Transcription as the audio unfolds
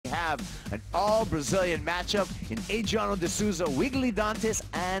have an all-Brazilian matchup in Adriano de Souza, Wiggolly Dantas,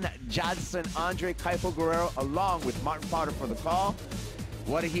 and Jadson Andre Caipo Guerrero, along with Martin Potter for the call.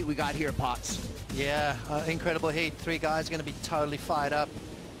 What a heat we got here, Potts. Yeah, incredible heat. Three guys are going to be totally fired up.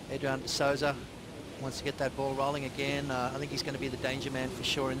 Adriano de Souza wants to get that ball rolling again. I think he's going to be the danger man for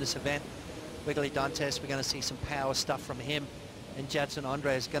sure in this event. Wiggolly Dantas, we're going to see some power stuff from him. And Jadson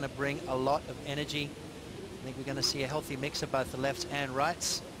Andre is going to bring a lot of energy. I think we're going to see a healthy mix of both the lefts and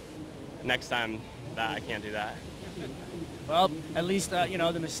rights. Next time, I can't do that. Well, at least, you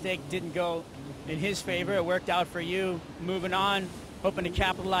know, the mistake didn't go in his favor. It worked out for you. Moving on, hoping to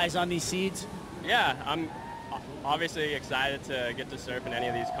capitalize on these seeds. Yeah, I'm obviously excited to get to surf in any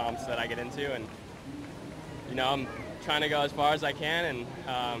of these comps that I get into. And, you know, I'm trying to go as far as I can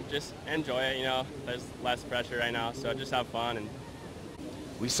and just enjoy it. You know, there's less pressure right now, so just have fun. And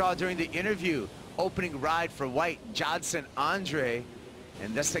we saw during the interview, opening ride for white, Jadson Andre.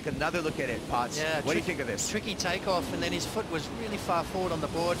 And let's take another look at it, Potts. Yeah, what do you think of this? Tricky takeoff, and then his foot was really far forward on the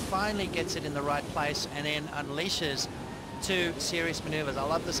board, finally gets it in the right place, and then unleashes two serious maneuvers. I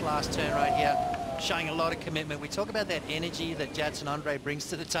love this last turn right here, showing a lot of commitment. We talk about that energy that Jadson Andre brings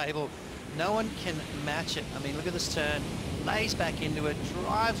to the table. No one can match it. I mean, look at this turn, lays back into it,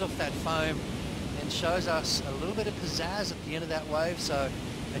 drives off that foam, and shows us a little bit of pizzazz at the end of that wave. So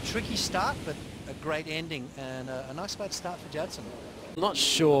a tricky start, but a great ending, and a nice way to start for Jadson. I'm not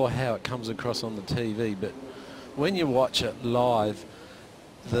sure how it comes across on the TV, but when you watch it live,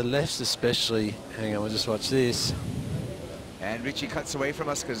 the lefts especially, hang on, we'll just watch this. And Richie cuts away from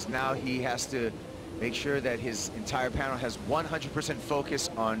us because now he has to make sure that his entire panel has 100% focus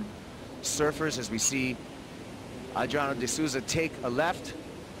on surfers, as we see Adriano de Souza take a left.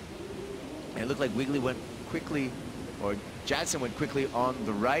 And it looked like Wiggolly went quickly, or Jadson went quickly on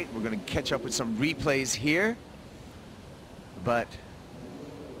the right. We're going to catch up with some replays here. But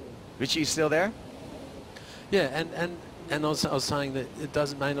Richie, you still there? Yeah, and I was saying that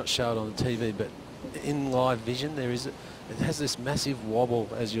it may not show it on the TV, but in live vision it has this massive wobble,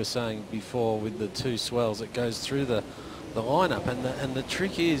 as you were saying before, with the two swells that goes through the lineup, and the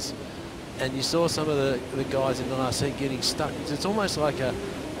trick is, and you saw some of the guys in the last heat getting stuck. It's almost like a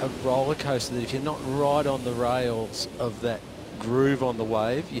roller coaster that if you're not right on the rails of that groove on the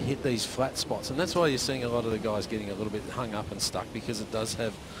wave, you hit these flat spots, and that's why you're seeing a lot of the guys getting a little bit hung up and stuck, because it does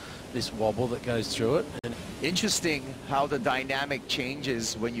have this wobble that goes through it. And interesting how the dynamic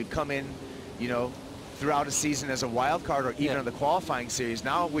changes when you come in, you know, throughout a season as a wild card, or even in the qualifying series.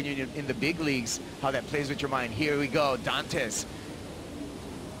 Now when you're in the big leagues, how that plays with your mind. Here we go, Dantas.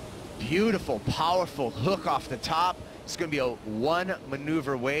 Beautiful, powerful hook off the top. It's going to be a one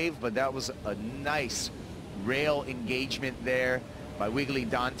maneuver wave, but that was a nice rail engagement there by Wiggolly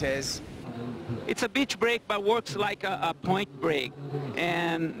Dantas. It's a beach break, but works like a point break,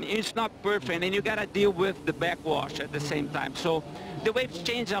 and it's not perfect, and you got to deal with the backwash at the same time. So the waves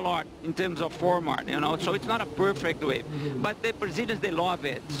change a lot in terms of format, you know, so it's not a perfect wave, but the Brazilians, they love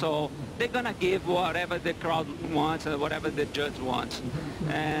it, so they're gonna give whatever the crowd wants and whatever the judge wants,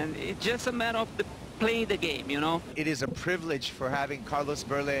 and it's just a matter of playing the game, you know. It is a privilege for having Carlos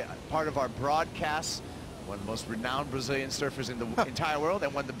Burle part of our broadcast. One of the most renowned Brazilian surfers in the entire world,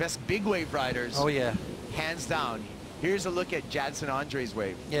 and one of the best big wave riders. Oh yeah, hands down. Here's a look at Jadson Andre's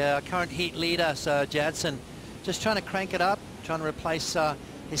wave. Yeah, current heat leader. So Jadson just trying to crank it up, trying to replace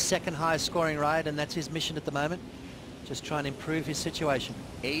his second highest scoring ride, and that's his mission at the moment. Just trying to improve his situation.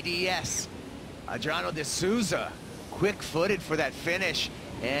 ADS, Adriano de Souza, quick-footed for that finish,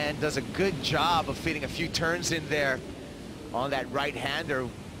 and does a good job of fitting a few turns in there on that right-hander.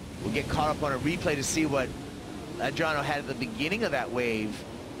 We'll get caught up on a replay to see what Adriano had at the beginning of that wave,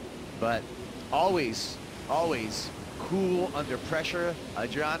 but always, always cool under pressure.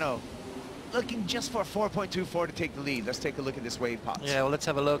 Adriano looking just for 4.24 to take the lead. Let's take a look at this wave, Potts. Yeah, well, let's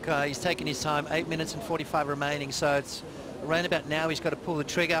have a look. He's taking his time, 8 minutes and 45 remaining, so it's around about now he's got to pull the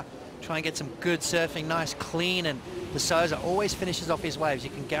trigger, try and get some good surfing, nice clean, and de Souza always finishes off his waves. You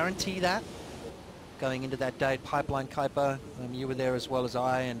can guarantee that going into that day. Pipeline Caipo, you were there as well as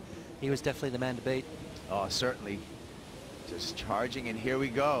I, and he was definitely the man to beat. Oh, certainly. Just charging, and here we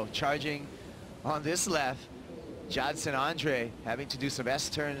go. Charging on this left. Jadson Andre having to do some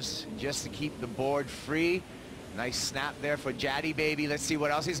S-turns just to keep the board free. Nice snap there for Jaddy Baby. Let's see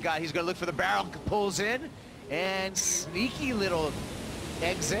what else he's got. He's going to look for the barrel, pulls in, and sneaky little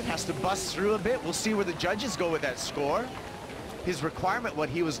exit. Has to bust through a bit. We'll see where the judges go with that score. His requirement, what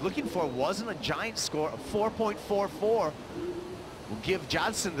he was looking for, wasn't a giant score. A 4.44 will give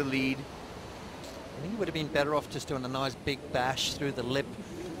Jadson the lead. I think he would have been better off just doing a nice big bash through the lip.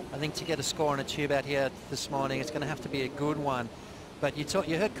 I think to get a score on a tube out here this morning, it's going to have to be a good one. But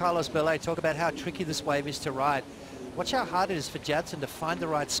you heard Carlos Belay talk about how tricky this wave is to ride. Watch how hard it is for Jadson to find the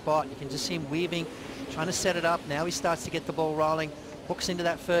right spot. You can just see him weaving, trying to set it up. Now he starts to get the ball rolling, hooks into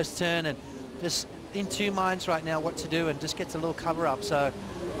that first turn, and just in two minds right now what to do, and just gets a little cover up. So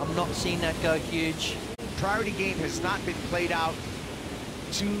I'm not seeing that go huge. Priority game has not been played out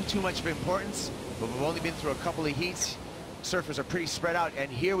too much of importance, but we've only been through a couple of heats. Surfers are pretty spread out, and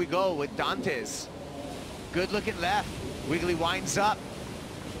here we go with Dantas. Good looking left. Wiggolly winds up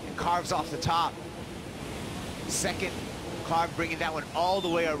and carves off the top. Second carve, bringing that one all the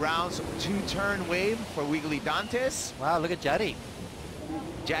way around. So two-turn wave for Wiggolly Dantas. Wow, look at Jaddy.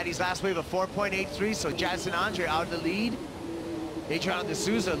 Jaddy's last wave of 4.83, so Jadson Andre out of the lead. Adriano de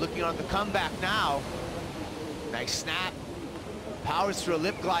Souza looking on the comeback now. Nice snap. Powers through a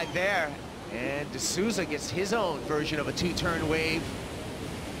lip glide there. And de Souza gets his own version of a two-turn wave.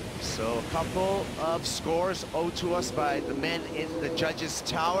 So a couple of scores owed to us by the men in the judges'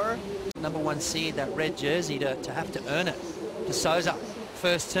 tower. Number one seed, that red jersey, to have to earn it. De Souza,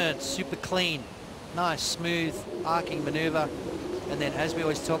 first turn, super clean. Nice, smooth, arcing maneuver. And then, as we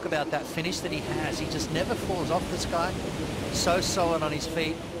always talk about, that finish that he has, he just never falls off this guy. So solid on his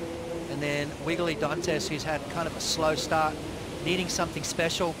feet. And then Wiggolly Dantas, who's had kind of a slow start, needing something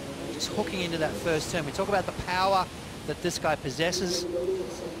special, just hooking into that first turn. We talk about the power that this guy possesses.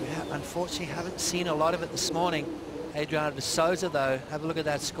 We unfortunately haven't seen a lot of it this morning. Adriano de Souza, though, have a look at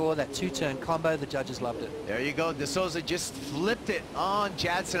that score, that two-turn combo. The judges loved it. There you go. De Souza just flipped it on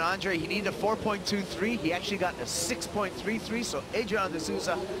Jadson Andre. He needed a 4.23. He actually got a 6.33. So Adriano de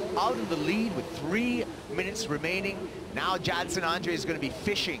Souza out of the lead with 3 minutes remaining. Now Jadson Andre is going to be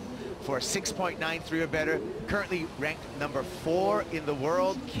fishing for a 6.93 or better. Currently ranked number 4 in the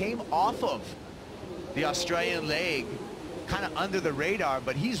world. Came off of the Australian leg, kind of under the radar,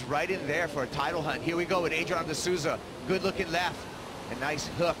 but he's right in there for a title hunt. Here we go with Adriano de Souza. Good looking left. A nice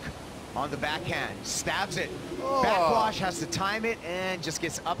hook on the backhand. Stabs it. Oh. Backwash, has to time it, and just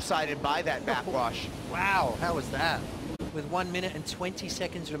gets upsided by that backwash. Wow, how was that? With 1 minute and 20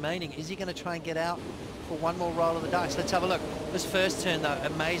 seconds remaining, is he going to try and get out for one more roll of the dice? Let's have a look. This first turn, though,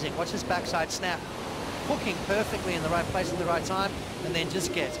 amazing. Watch this backside snap. Hooking perfectly in the right place at the right time, and then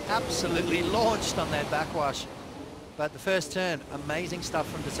just gets absolutely launched on that backwash. But the first turn, amazing stuff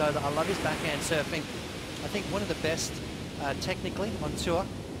from De Souza. I love his backhand surfing. I think one of the best technically on tour,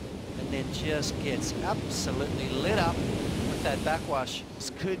 and then just gets absolutely lit up with that backwash.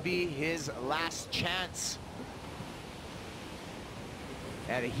 This could be his last chance.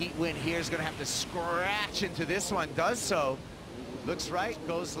 And a heat win here is going to have to scratch into this one. Does so. Looks right,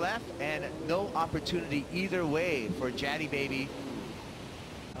 goes left, and no opportunity either way for Jaddy Baby.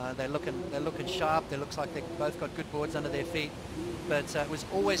 They're looking sharp. They looks like they've both got good boards under their feet. But it was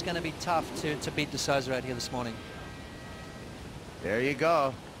always going to be tough to beat De Souza out here this morning. There you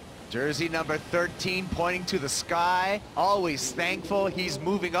go. Jersey number 13 pointing to the sky. Always thankful. He's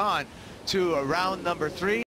moving on to round number 3.